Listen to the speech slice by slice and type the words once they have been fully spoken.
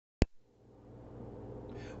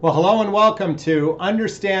Well, hello and welcome to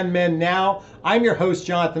Understand Men Now. I'm your host,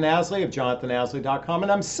 Jonathan Aslay of jonathanAslay.com,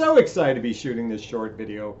 and I'm so excited to be shooting this short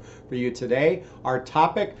video for you today. Our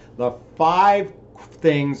topic, the 5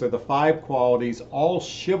 things or the 5 qualities all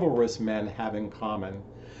chivalrous men have in common.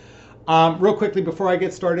 Real quickly before I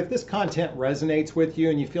get started, if this content resonates with you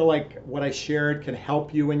and you feel like what I shared can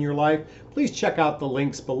help you in your life, please check out the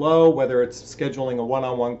links below, whether it's scheduling a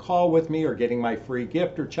one-on-one call with me or getting my free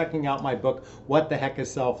gift or checking out my book, What the Heck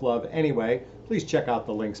is Self-Love Anyway? Please check out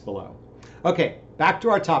the links below. Okay, back to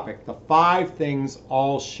our topic, the 5 things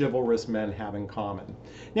all chivalrous men have in common.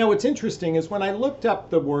 Now, what's interesting is when I looked up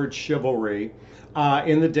the word chivalry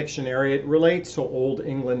in the dictionary, it relates to Old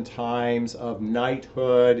England times of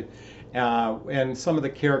knighthood, and some of the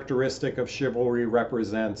characteristic of chivalry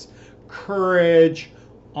represents courage,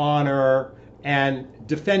 honor, and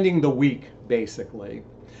defending the weak, basically.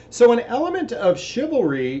 So an element of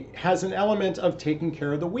chivalry has an element of taking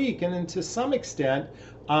care of the weak, and then to some extent,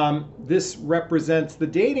 this represents the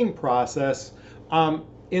dating process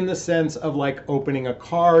in the sense of like opening a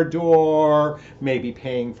car door, maybe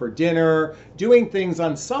paying for dinner, doing things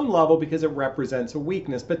on some level because it represents a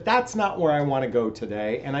weakness. But that's not where I want to go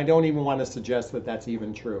today, and I don't even want to suggest that that's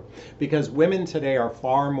even true, because women today are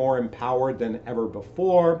far more empowered than ever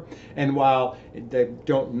before, and while they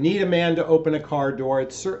don't need a man to open a car door,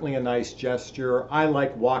 it's certainly a nice gesture. I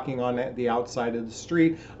like walking on the outside of the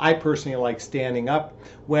street. I personally like standing up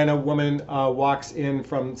when a woman walks in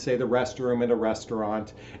from, say, the restroom at a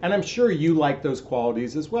restaurant. And I'm sure you like those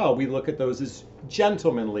qualities as well. We look at those as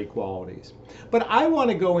gentlemanly qualities. But I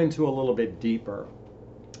want to go into a little bit deeper,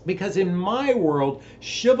 because in my world,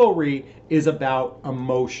 chivalry is about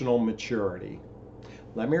emotional maturity.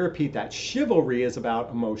 Let me repeat that. Chivalry is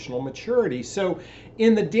about emotional maturity. So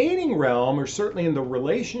in the dating realm, or certainly in the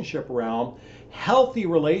relationship realm, healthy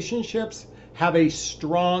relationships have a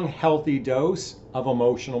strong, healthy dose of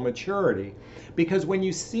emotional maturity. Because when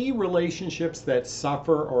you see relationships that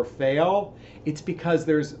suffer or fail, it's because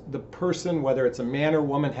there's the person, whether it's a man or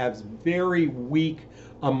woman, has very weak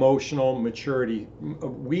emotional maturity,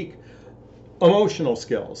 weak emotional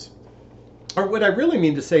skills. Or what I really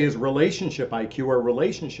mean to say is relationship IQ or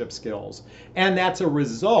relationship skills. And that's a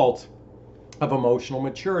result of emotional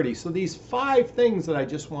maturity. So these 5 things that I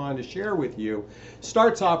just wanted to share with you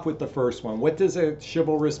starts off with the first one. What does a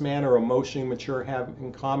chivalrous man or emotionally mature have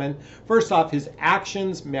in common? First off, his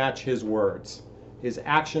actions match his words. His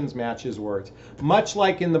actions match his words. Much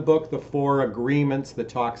like in the book, The 4 Agreements, that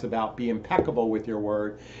talks about be impeccable with your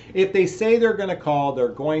word. If they say they're going to call, they're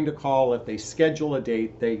going to call. If they schedule a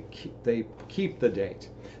date, they keep the date.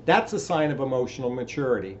 That's a sign of emotional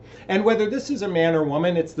maturity. And whether this is a man or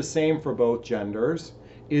woman, it's the same for both genders,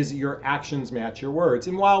 is your actions match your words.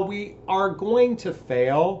 And while we are going to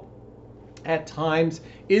fail at times,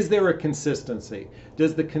 is there a consistency?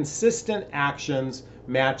 Does the consistent actions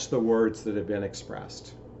match the words that have been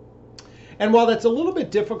expressed? And while that's a little bit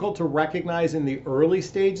difficult to recognize in the early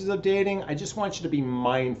stages of dating, I just want you to be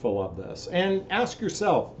mindful of this and ask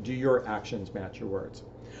yourself, do your actions match your words?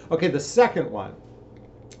 Okay, the second one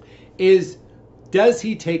is, does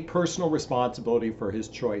he take personal responsibility for his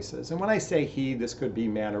choices? And when I say he, this could be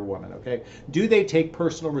man or woman, okay? Do they take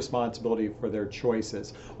personal responsibility for their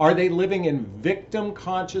choices? Are they living in victim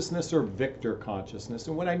consciousness or victor consciousness?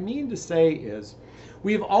 And what I mean to say is,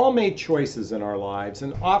 we've all made choices in our lives,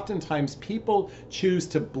 and oftentimes people choose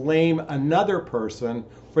to blame another person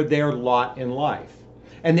for their lot in life.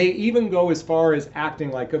 And they even go as far as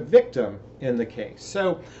acting like a victim in the case.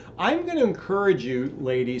 So I'm going to encourage you,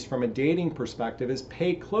 ladies, from a dating perspective, is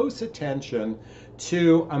pay close attention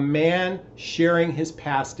to a man sharing his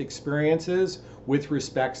past experiences with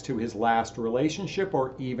respects to his last relationship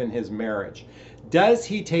or even his marriage. Does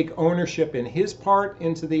he take ownership in his part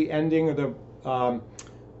into the ending of the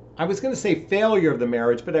I was going to say failure of the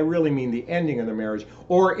marriage, but I really mean the ending of the marriage,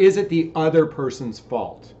 or is it the other person's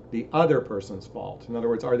fault? The other person's fault. In other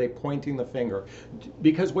words, are they pointing the finger?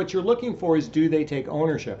 Because what you're looking for is, do they take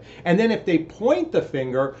ownership? And then if they point the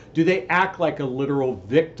finger, do they act like a literal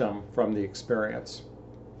victim from the experience?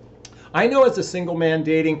 I know as a single man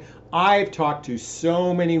dating, I've talked to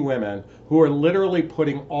so many women who are literally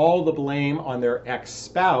putting all the blame on their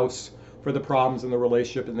ex-spouse for the problems in the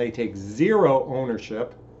relationship, and they take zero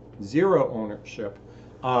ownership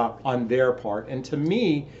on their part. And to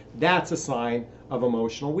me, that's a sign of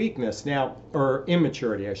emotional weakness now, or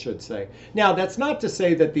immaturity, I should say. Now, that's not to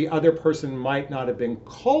say that the other person might not have been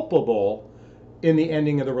culpable in the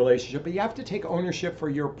ending of the relationship, but you have to take ownership for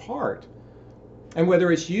your part. And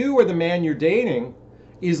whether it's you or the man you're dating,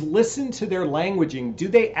 is listen to their languaging. Do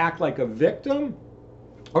they act like a victim,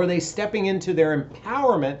 Or are they stepping into their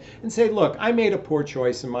empowerment and say, look, I made a poor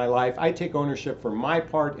choice in my life. I take ownership for my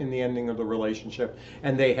part in the ending of the relationship,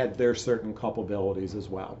 and they had their certain culpabilities as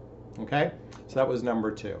well. Okay? So that was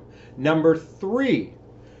number 2. Number 3,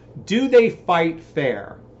 do they fight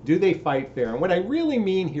fair? Do they fight fair? And what I really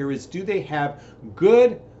mean here is, do they have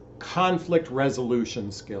good conflict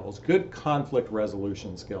resolution skills, good conflict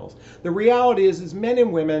resolution skills. The reality is men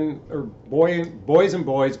and women, or boys and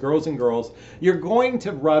boys, girls and girls, you're going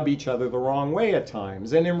to rub each other the wrong way at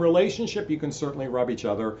times. And in relationship, you can certainly rub each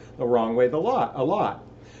other the wrong way a lot.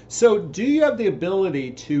 So do you have the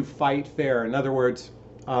ability to fight fair? In other words,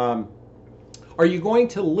 are you going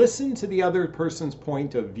to listen to the other person's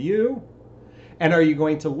point of view? And are you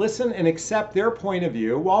going to listen and accept their point of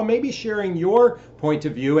view while maybe sharing your point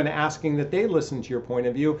of view and asking that they listen to your point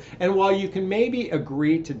of view? And while you can maybe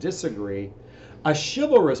agree to disagree, a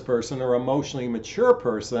chivalrous person or emotionally mature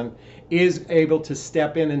person is able to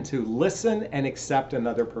step in and to listen and accept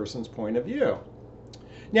another person's point of view.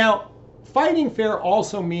 Now, fighting fair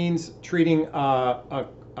also means treating a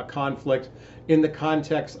conflict in the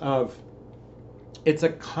context of it's a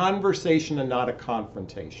conversation and not a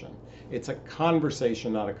confrontation. It's a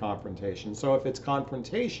conversation, not a confrontation. So if it's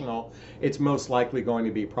confrontational, it's most likely going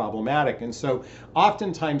to be problematic. And so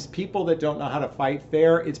oftentimes people that don't know how to fight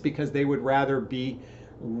fair, it's because they would rather be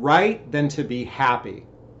right than to be happy.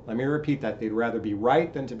 Let me repeat that. They'd rather be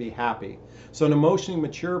right than to be happy. So an emotionally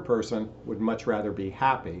mature person would much rather be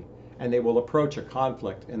happy, and they will approach a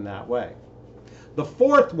conflict in that way. The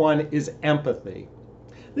 4th one is empathy.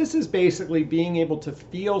 This is basically being able to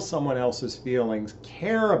feel someone else's feelings,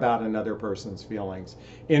 care about another person's feelings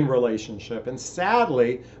in relationship. And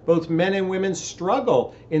sadly, both men and women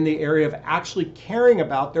struggle in the area of actually caring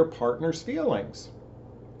about their partner's feelings.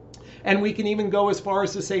 And we can even go as far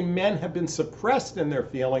as to say men have been suppressed in their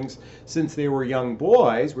feelings since they were young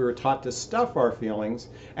boys. We were taught to stuff our feelings.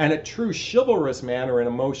 And a true chivalrous man or an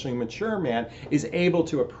emotionally mature man is able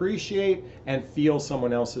to appreciate and feel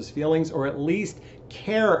someone else's feelings, or at least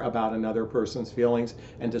care about another person's feelings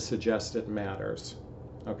and to suggest it matters.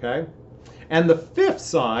 Okay? And the 5th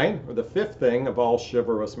sign, or the 5th thing of all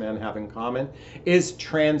chivalrous men have in common, is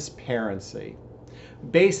transparency.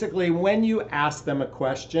 Basically, when you ask them a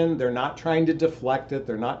question, they're not trying to deflect it,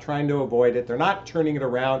 they're not trying to avoid it, they're not turning it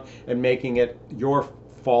around and making it your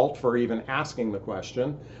fault for even asking the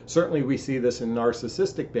question. Certainly we see this in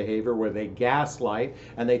narcissistic behavior where they gaslight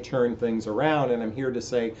and they turn things around. And I'm here to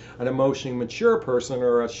say an emotionally mature person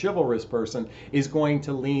or a chivalrous person is going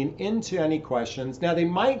to lean into any questions. Now, they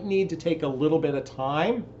might need to take a little bit of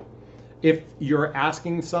time if you're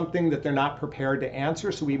asking something that they're not prepared to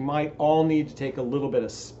answer, so we might all need to take a little bit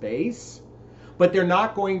of space. But they're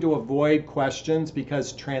not going to avoid questions,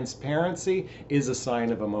 because transparency is a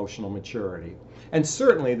sign of emotional maturity. And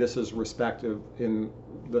certainly this is respective in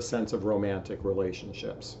the sense of romantic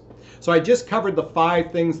relationships. So I just covered the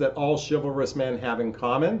 5 things that all chivalrous men have in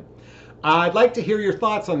common. I'd like to hear your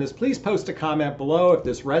thoughts on this. Please post a comment below if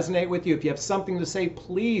this resonates with you. If you have something to say,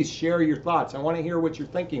 please share your thoughts. I want to hear what you're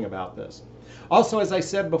thinking about this. Also, as I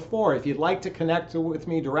said before, if you'd like to connect with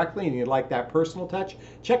me directly and you'd like that personal touch,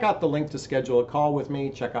 check out the link to schedule a call with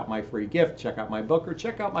me, check out my free gift, check out my book, or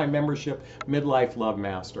check out my membership, Midlife Love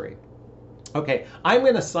Mastery. Okay, I'm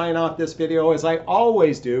going to sign off this video as I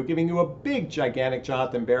always do, giving you a big, gigantic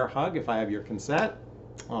Jonathan Bear hug if I have your consent.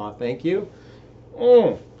 Aw, thank you.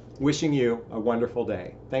 Wishing you a wonderful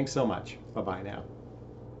day. Thanks so much. Bye-bye now.